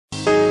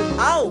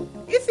Hao,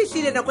 e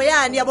fihlile nako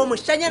yane ya bo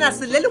moshanyana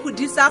se le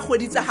hodisa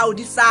kgoditsa hao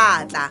di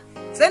satla.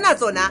 Tsena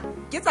tsona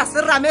ke tsa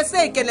serame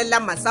se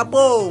kenellang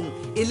masapong,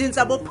 e leng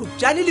tsa bo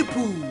Phupjane le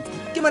Phupu.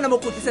 Ke mona mo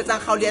kotisetsang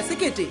kgaolo ya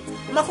sekete,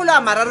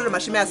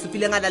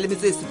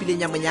 370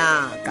 ya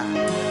Monyaka.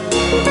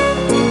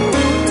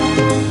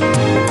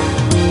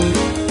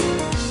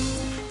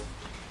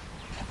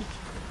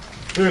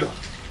 Hela,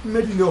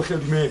 mme di ne o hle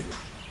dumela.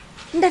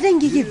 Ntate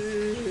ngike.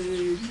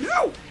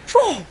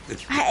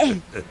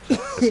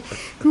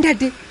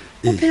 Ntate,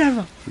 o phela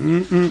ba?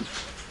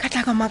 Ka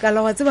tla ka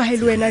makala wa tseba ha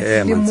ile wena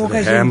di mo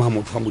ga jeno. Hema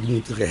motho wa modimo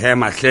ke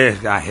hema hle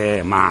ka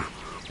hema.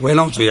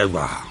 Wena o tsoya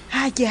jwa.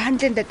 Ha ke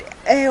hantle ntate.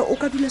 O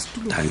ka dula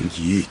setulo.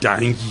 Tangi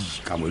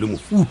ka mo le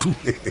mofuthu.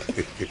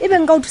 Ebe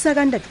nka o thusa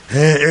ka ntate.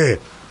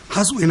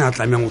 Ha se wena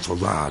tla meng o tsho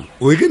jwalo.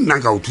 O ke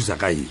nna ka o thusa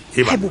ka eng?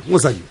 Heba mo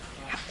sa di.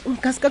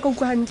 Nka se ka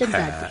utlwa hantle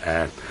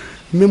ntate.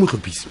 Mme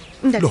motlophisi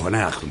le hona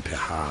ya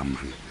hlompheha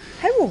man.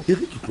 Hayo. E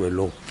re ke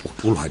tloelo o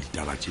tloha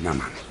ditaba tsena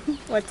man.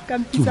 Wa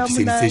tskampisa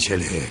mona. Se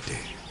chelete.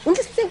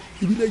 Untse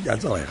Ibile ya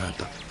tsa wa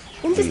rata.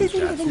 Untse se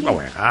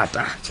wa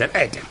rata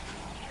chelete.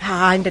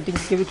 Ha ntate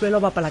ke betwela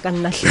ba pala ka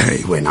nna hle.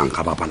 Hey wena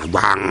nka ba pala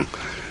bang.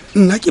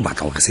 Nna ke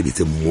batla o re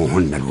sebetse mmoho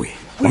nna le wena.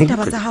 Wa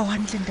taba tsa hao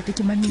hantle ntate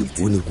ke mametse. Ke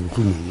bone go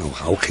tlo nna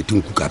ga o kgethe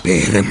nku ka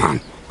pere man.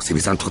 O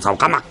sebetsa ntho tsa o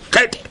ka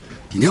makete.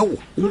 Dineo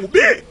o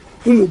be.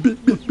 O be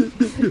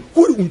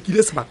o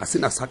nkile sebaka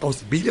sena sa ka o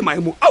se beile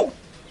maemo au.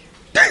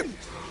 Damn.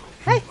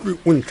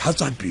 O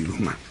ntlhatswa pelo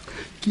man.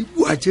 Ke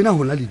bua tsena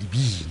hona le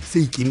dibini se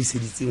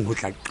ikemiseditseng ho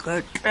tla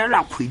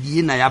qetela kgwedi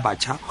ena ya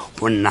batjha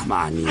ho nna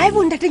mane. Hai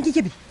bo ntate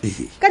ke be.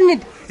 Ka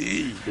nnete.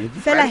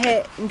 Fela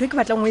he ntwe ke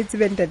batla ngwe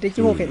tsebe ntate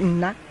ke hore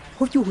nna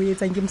ho ke ho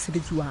etsang ke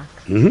mosebetsi wa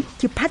ka.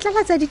 Ke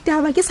phatlalatsa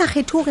ditaba ke sa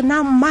kgethe hore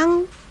na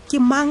mang ke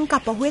mang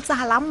kapa ho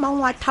etsahalang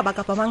mang wa thaba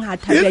kapa mang ha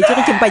thaba ke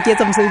re ke mpa ke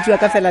etsa mosebetsi wa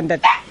ka fela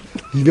ntate.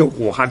 Dine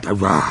go gata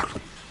jwalo.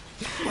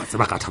 Wa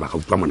tseba ka thaba ka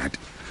utlwa monate.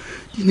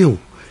 Dineo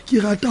ke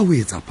rata ho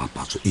etsa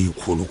papatso e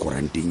kgolo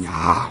koranteng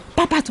ya.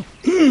 Papatso?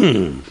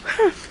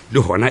 Le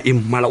hona e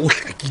mmala o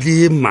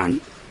hlakile man.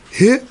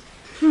 He?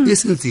 E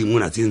sentse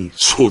mona tse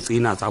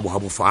tshotsena tsa bo ha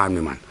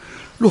bofame man.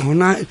 Le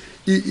hona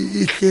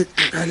e hle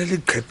tlale le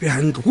qhepe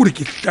hantle hore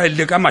ke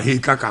hlaile ka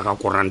mahetla ka ga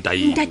koranta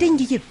e. Ntate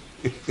ngike.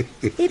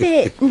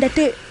 Ebe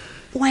ntate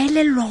wa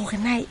elellwa hore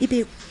na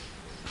ebe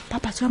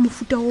papatso ya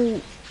mofuta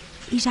o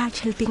e ja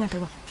tšhelete ngata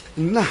ba.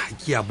 Nna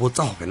ke a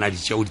botsa hore na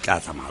ditjeo di tla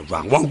tsamaya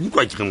jwang wa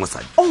utlwa ke re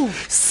mosadi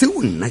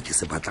seo nna ke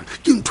se batlang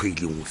ke ntho e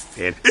leng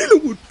fela e le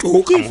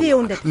botoka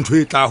ntho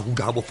e tla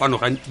huda ha bofano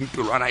ga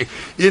ntipelwana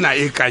ena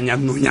e kanya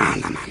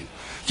nonyana man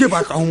ke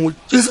batla ho mo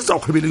tsesetsa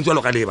kgwebeleng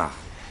jwalo ka leba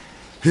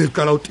he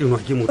qala o tenwa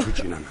ke motho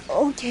tjena man.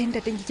 Okay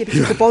ntate ke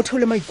ke ba o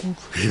thole maikutlo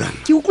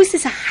ke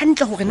utlwisisa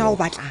hantle hore na o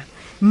batlang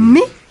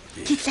mme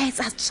ke tla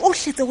etsa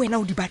tsohle tse wena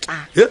o di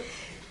batlang.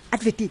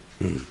 Advert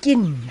ke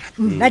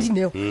nna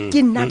Dineo ke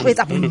nna tlo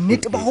etsa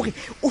bonnete ba hore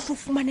o tlo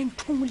fumana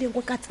ntho ngwe le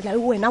ngwe ka tsela e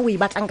wena o e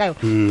batlang ka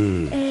yona.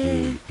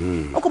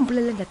 O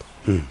kompolele ntate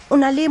o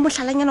na le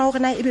mohlalanyana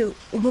hore na ebe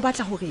o mo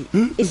batla hore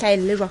e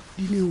hlaelle jwang.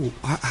 Dineo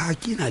ha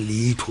ke na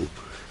letho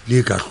le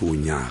ka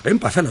hlonya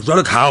empa fela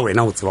jwalo ka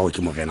wena o tseba o ke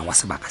morena wa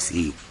sebaka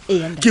seo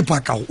ke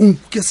batla o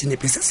nke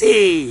senepe se se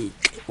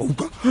o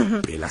utlwa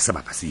pela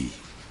sebaka seo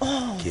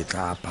ke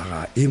tla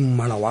para e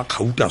mmala wa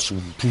khauta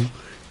sutu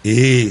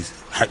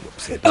ha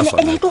se ta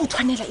sona e tlo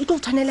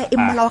tshwanela e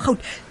mmala wa gauta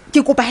ke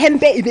kopa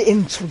hempe e be e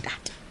ntsho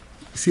ntate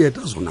se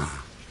eta zona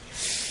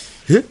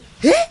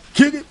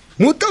ke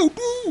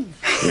motautu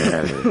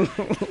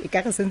e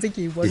ka re sentse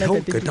ke bona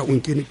ntate ke ta o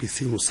nkene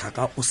piseng o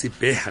saka o se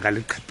beha ka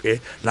leqhepe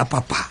la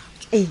papa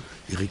e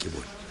re ke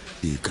bona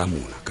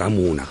ka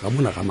mona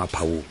ka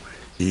maphao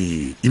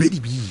e be di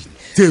bini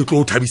tse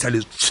tlo thabisa le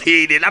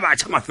tshele la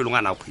batjha mafelong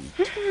a nakgwe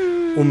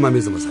o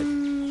mmametse mosadi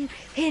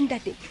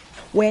ntate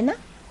wena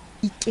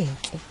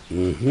ikeke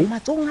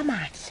matsong a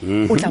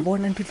matle o tla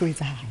bona ntho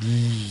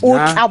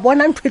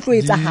tlo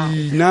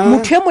etsahala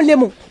motho e mong le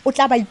mong o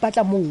tla ba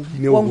ipatla moo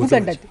wa ngutla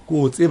ntate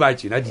ko tseba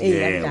tjena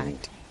dineo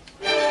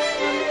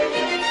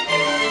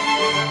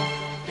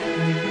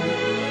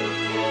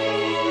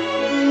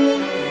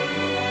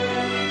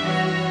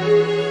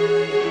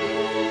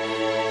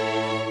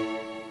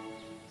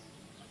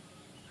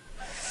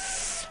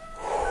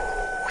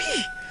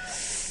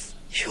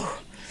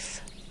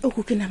o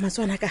go ke na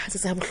matswana ka hatsa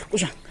tsa bohloko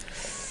jang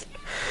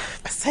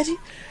basadi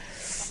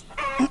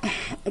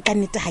ka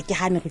nnete ha ke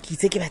hane go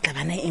tlitse ke batla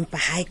bana empa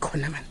ha e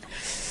khona man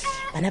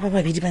bana ba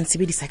babedi ba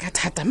nsebedisa ka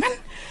thata man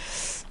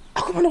a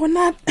go bona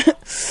gona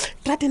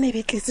trate ne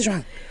betletse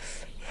jang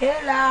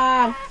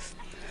hela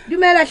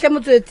dumela hle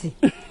motswetsi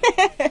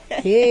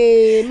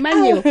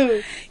manyo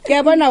ke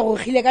bona go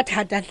gile ka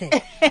thata hle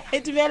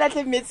dumela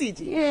hle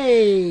message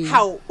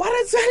hao wa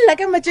re tswalla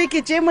ka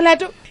matjeke tje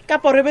molato ka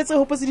porobetse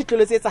ho posi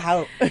ditlolo tse tsa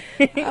hao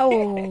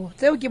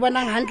tseo ke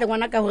bonang hantle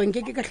ngwana ka hore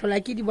nke ke ka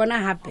hlola ke di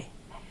bona hape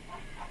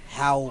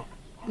hao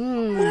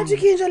mona ke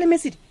njole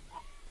message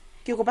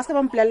ke go paska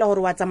ba mpolella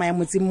hore wa tsamaya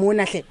motseng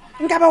mona hle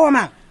nka ba wa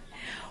mang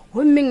ho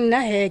mmeng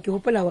nna he ke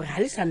hopola hore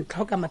ha le sa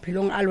nthoka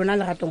maphelong a lona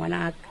le rato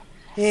ngwana ka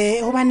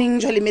gobaneng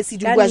jwale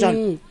Mesedi o bua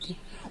jwang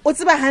o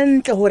tseba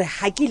hantle gore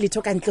ga ke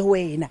letho ka ntle ho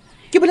wena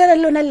ke bolela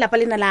le lona lelapa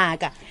lena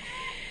laka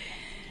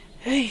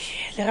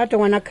Lerato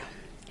ngwanaka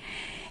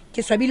ke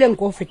swabile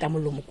nko o feta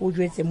molomo ko o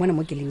jwetse mona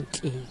mo ke leng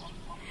teng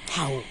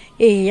hao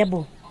ya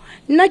bo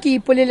nna ke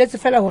ipoleletse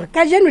fela gore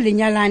ka jeno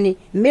lenyalane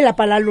mme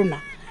lapa la lona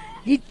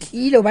le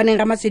tlile o baneng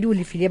Ramasedi o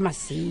lefile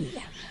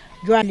masea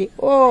jwale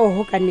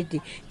ho ka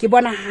nnete ke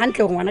bona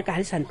hantle gore ngwanaka ga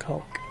le sa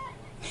ntlhoka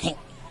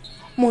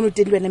mono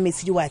teng le wena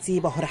Mesedi wa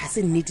tseba gore ga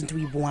se nnete ntho o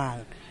e buang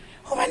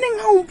gobaneng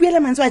ga o mpuela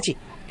mantswe a tje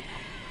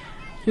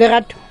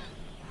Lerato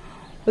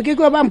o ke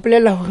go ba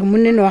mpolela gore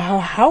monene wa hao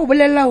ha o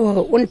bolela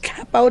gore o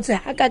ntlhapa o tse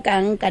haka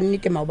kang ka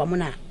nnete maoba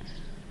mona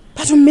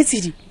batho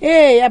Mesedi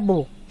ya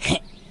bo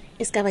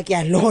e ska ba ke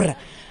a lora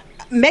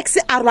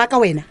Max a rwa ka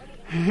wena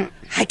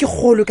ha ke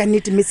golo ka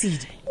nnete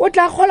Mesedi o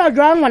tla gola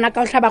jwang ngwana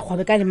ka o hlaba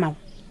kgobe ka lemao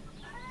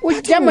o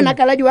tja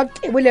monakaladi wa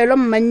kebolelo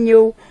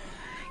mmanyeo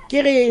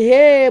ke re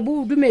he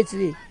bo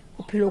dumetse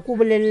o phelo ko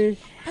bolelle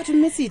batho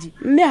Mesedi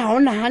mme ha o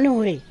nahane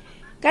hore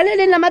ka le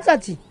lena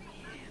matsatsi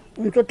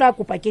o ntlo tla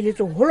kopa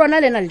keletso ho lona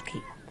lena leqhe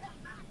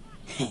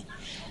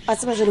ba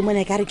tseba jalo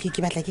mona ka re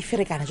ke batla ke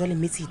ferekana jalo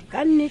Mesedi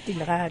ka nnete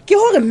Lerato ke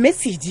hore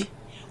Mesedi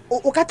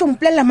o ka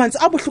tlompolella mantswe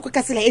a bohloko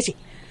ka tsela e tje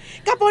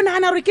ka bona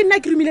hana re ke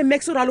nna ke rumile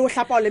Max o ra le o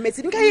hlapa o le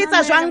Mesedi nka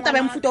etsa jwang taba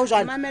ya mofuta o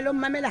jwana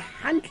mamela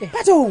hantle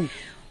bathong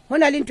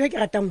hona le ntho e ke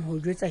ratang ho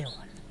jwetsa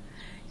yona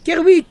ke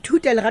re o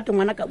ithute Lerato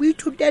ngwanaka o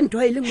ithute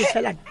ntho e le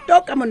ngofela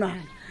toka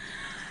monwana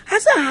ha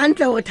se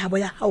hantle hore thabo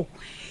ya hao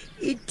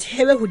e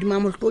thebe hodima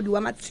mohlodi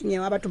wa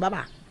matshwenyeho wa batho ba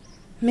bang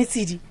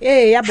Mesedi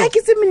ya bo ha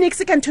ke tse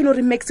Max ka ntho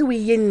re Max o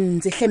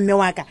yentse hlemme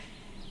wa ka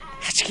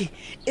hatjike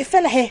e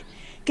fela he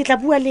ke tla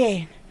bua le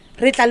yena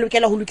re tla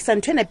lokela ho lokisa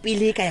ntho ena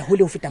pele ka ya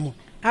hole ho feta mona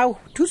au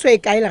thuso e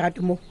kae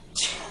Lerato mo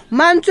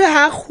mantswe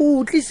ha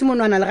khutli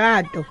simonwana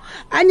Lerato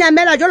a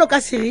nyamela jalo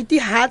ka seriti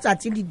ha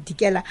tsatsi le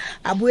dikela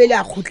a buele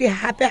a khutli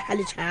hape ha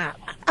le tshaba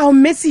ao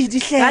Mesedi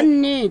hle ka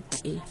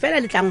nnete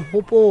fela le tlang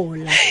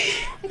hopola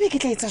ebe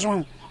ke tla etsa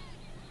jwang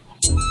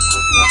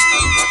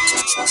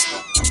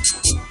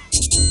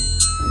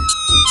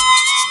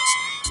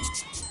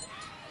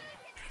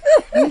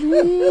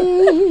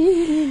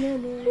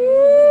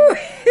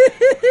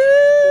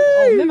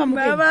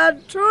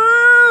batho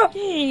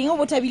eng o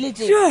bothabile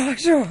tje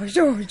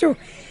jo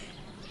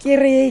ke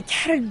re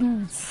ka re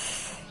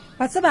dutse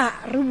ba tseba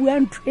re bua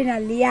ntho ena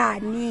le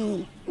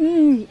yane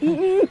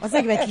o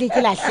sa ke batlile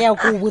ke lahlea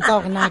ko o botsa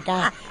gore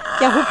naka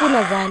ke a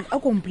gopola jane a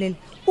kompolele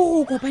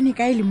o go kopane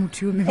kae le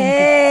motho yo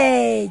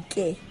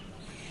ke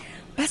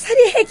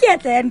basadi he ke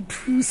atla ya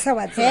nthusa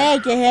wa tseba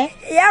ke he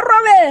ya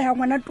robeha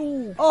ngwana tu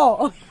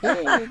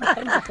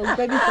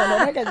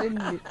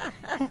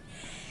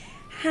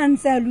ha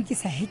ntse a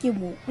lokisa heke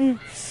mo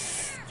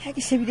ke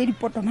ke shebile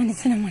dipotomane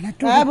tsena ngwana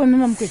tu a bo mme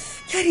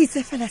mamkwetsi ke re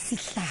itse fela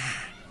sehla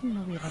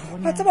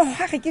ba tseba ho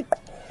ga ke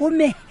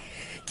qhome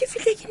ke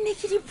fihle ke nne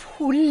ke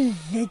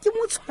diphulle ke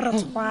mo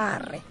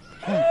tshwara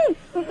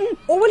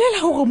o bolela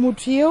gore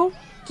motho eo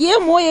ke e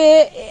mo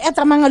e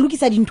tsamang a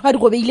lokisa dintho a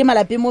di robeile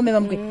malapeng mo mme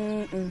mamkwetsi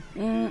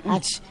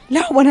atjhe le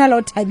go bona la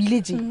o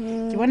thabile tje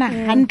ke bona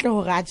hantle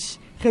gore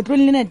atjhe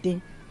kgetlong lena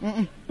teng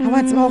ga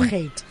wa tseba go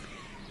kgetha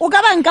o ka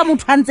banka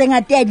motho a ntseng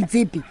a tea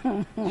ditsepe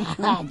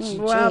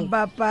wa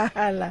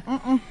bapala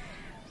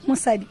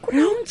mosadi ko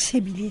na o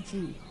ntšhebile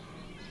tje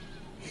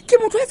ke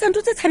motho a etsang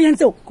ntho tse tshabjang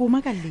tseo ko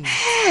makalleng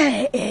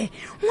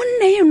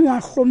monna eno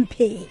a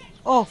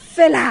hlomphega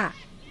fela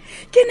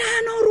ke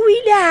nagana gore o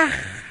ile a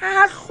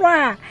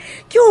gahlwa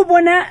ke o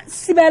bona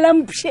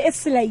sebalampšhe e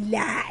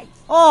selailai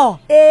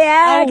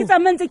ke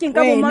tsamantse ke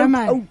nka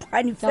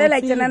bomauthwane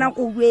fela ke nana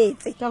go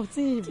jwetse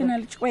ke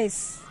na le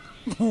choice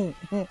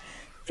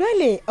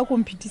jwale a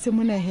komphetise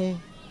mona he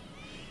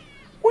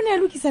o ne a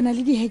lokisana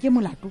le diheke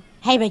molato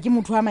ha eba ke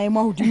motho wa maemo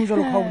a hodimo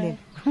jwalo ka olela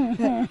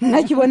nna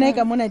ke bona e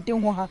ka mona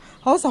teng ga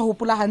o sa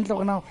hopola hantle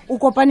gona o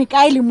kopane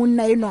kae le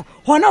monna enwa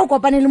gona o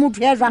kopane le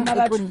motho ya jwang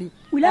kgetlong le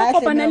o ile a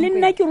kopana le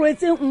nna ke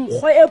roetse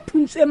nkgo e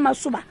phuntsweng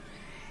masoba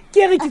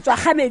ke re ke tswa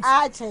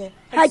gabetse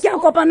ga ke a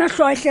kopana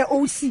tlhotlhe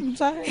osi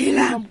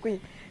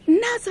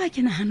nna tseba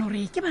ke nagana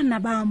gore ke bana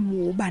ba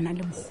mo bana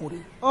le mogolo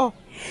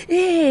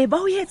ba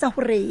o etsa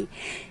gore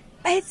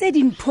ba etse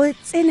dintho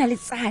tsena le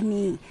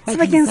tsane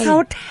sebakeng sa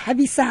o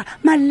thabisa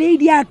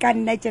malady a ka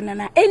nna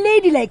tjenana a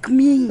lady like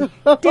me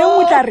teng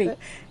o tla re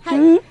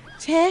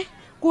tjhe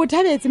ko o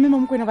thabetse mme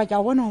mamkwena ba ke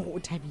a bona gore o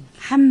thabile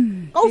ka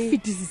o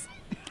fetisisa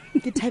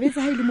ke thabetse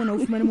ha ile mona o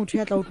fumane motho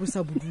ya tla o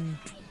tlosa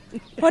bodutu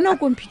bona o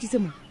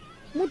komphetise mona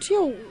motho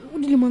eo o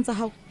dilemong tsa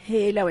gago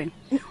hela wena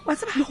wa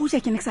tseba le go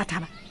ja ke ne ke sa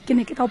thaba ke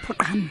ne ke tla o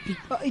phoqa hampi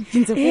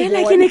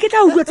hela ke ne ke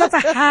tla o jwetsa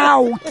tsa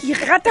gago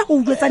ke rata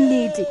go jwetsa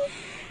nnete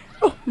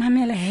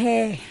mamela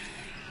he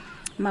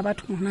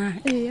mabatho mona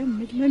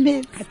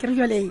ga ke re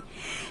jwale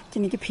ke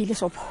ne ke phile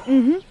sopho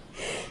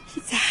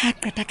itse ha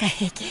qeta ka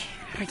heke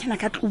re kena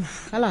ka tlou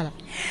alala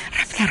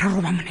ra fika ra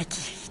roba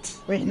monakedi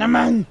wena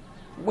man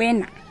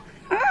wena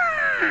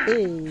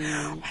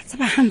wa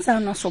tseba hantsa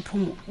na sopho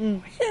mo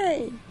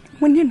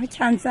moneno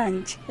tshantsa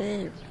ntse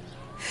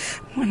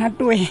mona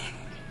towe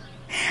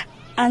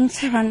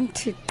ntse ba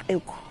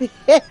ntheqeko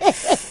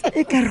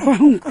e ka re wa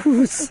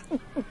nkhusa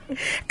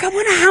ka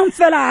bona hang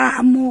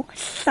fela mo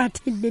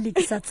hlathile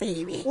ke sa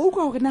tsebe o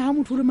kwa gore na ha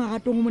motho le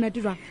magatong o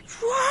monate jwang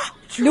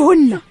le ho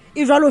nna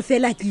e jwalo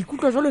fela ke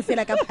ikutlwa jwalo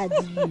fela ka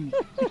phadimo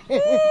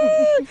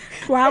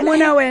wa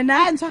mona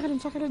wena ntshwagele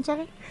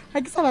ga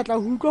ke sa batla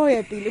ho utlwa ho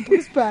ya pele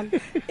principal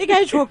e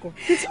ka e tshoko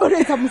ke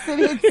tsholetsa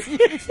mosebetsi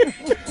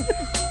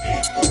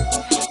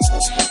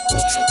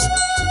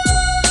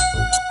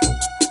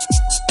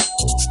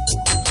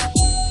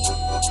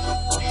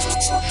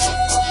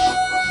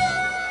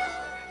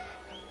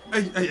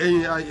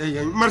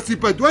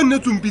Marsipati wa nne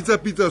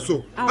pizza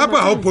so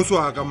apa ha o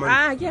phoswa ka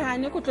man ke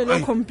hane ko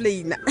tlole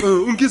complaina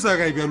o nkisa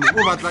ka ibano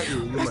o batla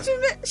eng man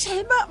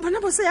sheba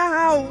bona bose ya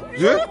hao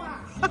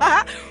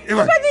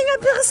ba dinga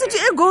perisiti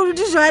e gold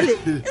jwale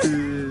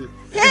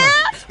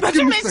ba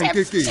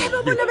di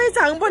sheba bona ba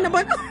etsang bona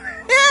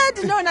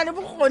dinona le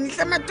bokgoni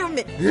hle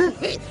matume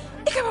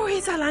e ka ba o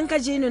etsalang ka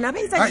jeno na ba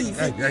etsa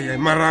dife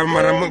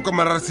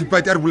mara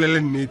Sipati a re bolele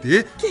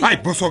nnete ai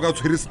boso ka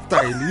tshwere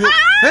style yo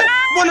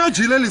bona o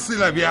jile le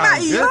sela bya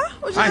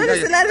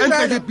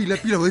ke pila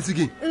o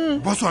etsike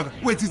boso ka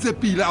o etsitse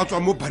pila a tswa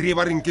mo bari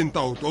ba reng ke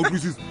ntauto o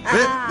busis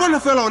bona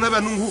fela ona ba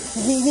nung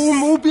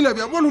go pila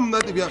bya bona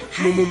mnate bya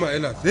mo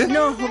maela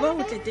no go ba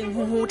go tleteng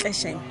go tle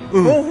shine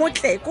go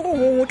tle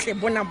go tle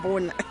bona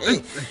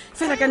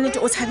fela ka nnete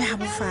o tshabe ha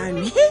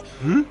bofane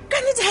ka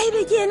nnete ha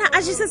ibe ke yena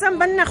a jisetsang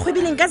banna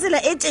khwebileng ka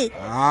tsela ete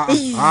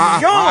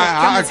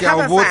ke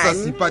a botsa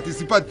Sipati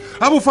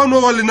ha bofane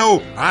wa le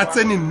nao a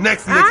tsene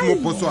next mo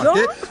boso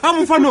ha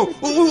mofano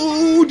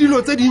o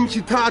dilo tse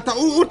dintsi thata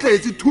o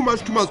tletse too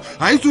much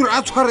ha itse re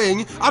a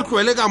tshwareng a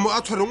tlwele ka mo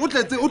a tshwareng o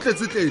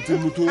tletse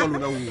motho wa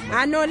lona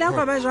a no la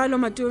kwa ba jwalo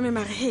matume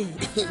mare he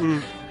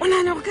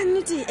ona na go ka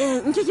nnete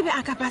nke ke be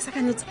a ka pasa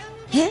ka nnete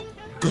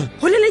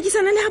ho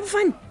lelekisana le ha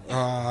bofane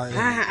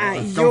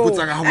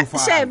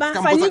sheba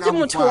fane ke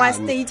motho wa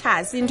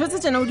status ntho tse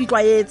tsena o di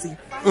tlwaetse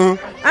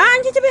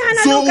nke ke be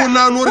hana so o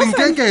nano re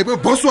nkekebe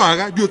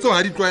boswaga dio tse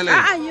ha di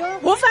tlwaela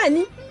ho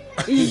fane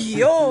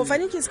yo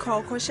fane ke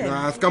sikhokho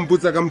sheba a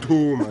skamputsa ka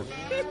mthoma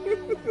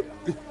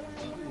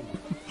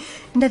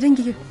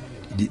ndadengike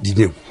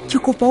Dineo ke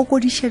kopa o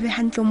di shebe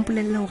hantle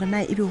mpolella hore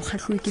na ebe o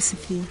kgahlwe ke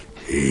sefeng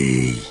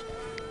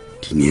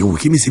Dineo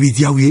ke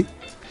mesebetsi ya o ye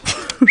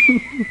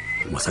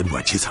mosadi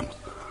wa tshesa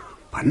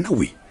banna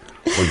we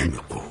bona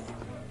meko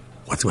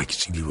wa tswa ke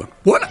tshidilwa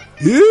bona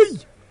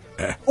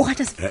o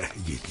rata se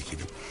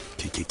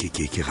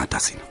ke rata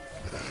sena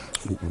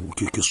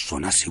ke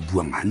sona se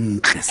bua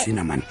mantle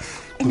sena man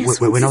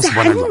wena o se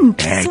bona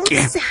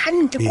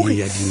jwang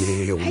ya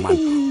Dineo man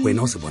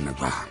wena o se bona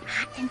jwang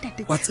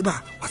wa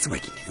tseba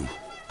ke eng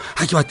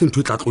ha ke batla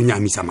ntho e tla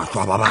tlonyamisa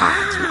mahlo a ba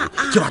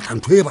badi ke batla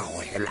ntho e ba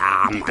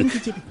hohelang man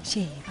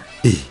sheba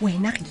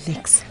wena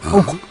relax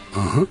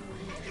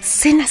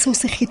sena se o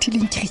se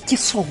kgethileng ke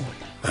sona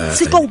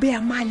se tlo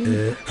beya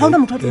mane ha ona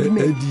motho a tlo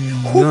dumela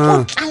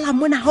ho tlala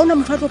mona ha ona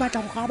motho a tlo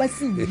batla go ga ba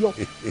siyo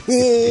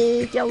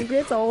ke a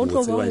utlwetsa o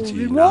tlo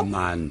ba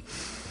man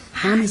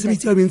ha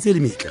mesebetsi ya bentse le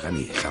metle ka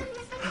mehla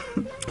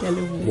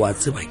wa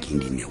tseba ke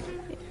Dineo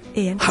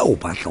ha o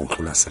batla o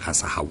tlola sega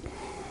sa hao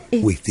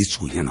o etse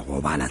tsonyana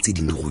go bala tse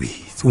ding di go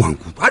betse wa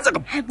nkupa ha tsaka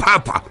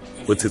papa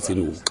o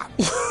tsetsenoka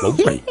wa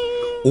utlwa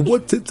o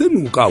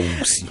botsetsenoka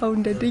usi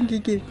founda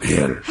dengike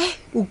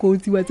o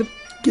gotsi wa tse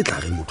ke tla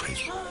re motho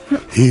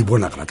a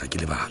bona ka batla ke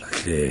le bala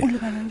hle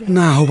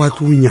na ho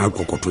batla o nya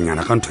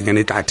kokotonyana ka nthonyana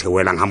e tla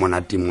thewelang ha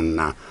monate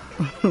monna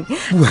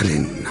bua le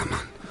nna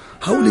man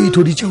ha o le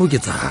itho di tshego ke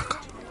tsaka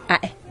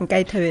nka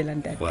e thabela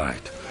ntate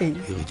right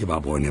ke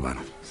ba bone bana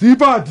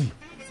Sipati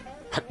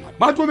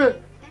ba tlobe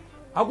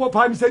a go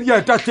phamisa di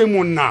ata hle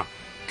monna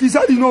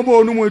tlisa dino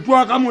bono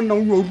moetwa ka monna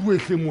o yo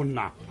ruehle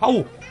monna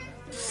hao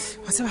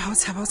wa tseba ha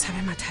o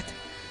tshabe mathata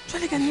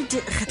jwale ka nnete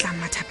re tla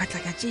mathapatla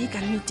ka tje ka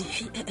nnete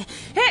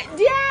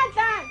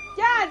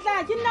diatla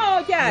ke no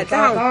ke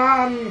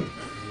atla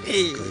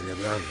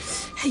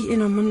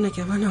eno monna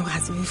ke bona go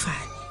hatse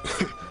bofane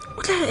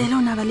o tla ela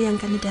ona ba le yang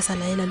ka nnete a sa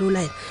laela le o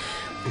laela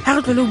ha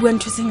re tlole o bua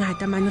ntho tse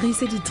ngata mane re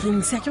ise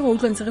di-drinks ya ke go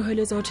utlwa ntse re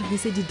hweletsa go re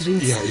ise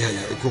di-drinks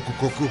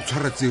ko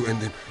tshwara tseo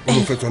and then o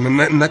mo fetsona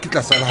nna ke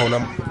tla sala hona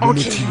mo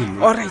TV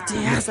all right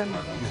ya sana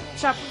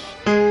sharp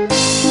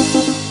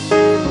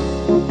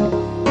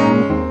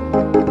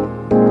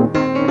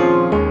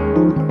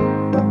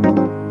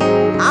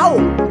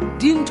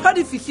dintho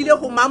di fihlile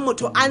go mang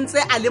motho a ntse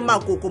a le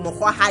makoko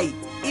mokgwa hae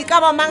e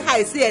ka ba mang ha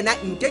e se yena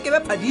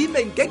nkekebe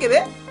phadime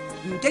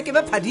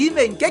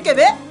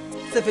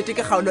se fete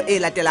ke kgaolo e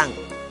latelang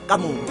ka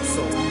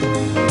moso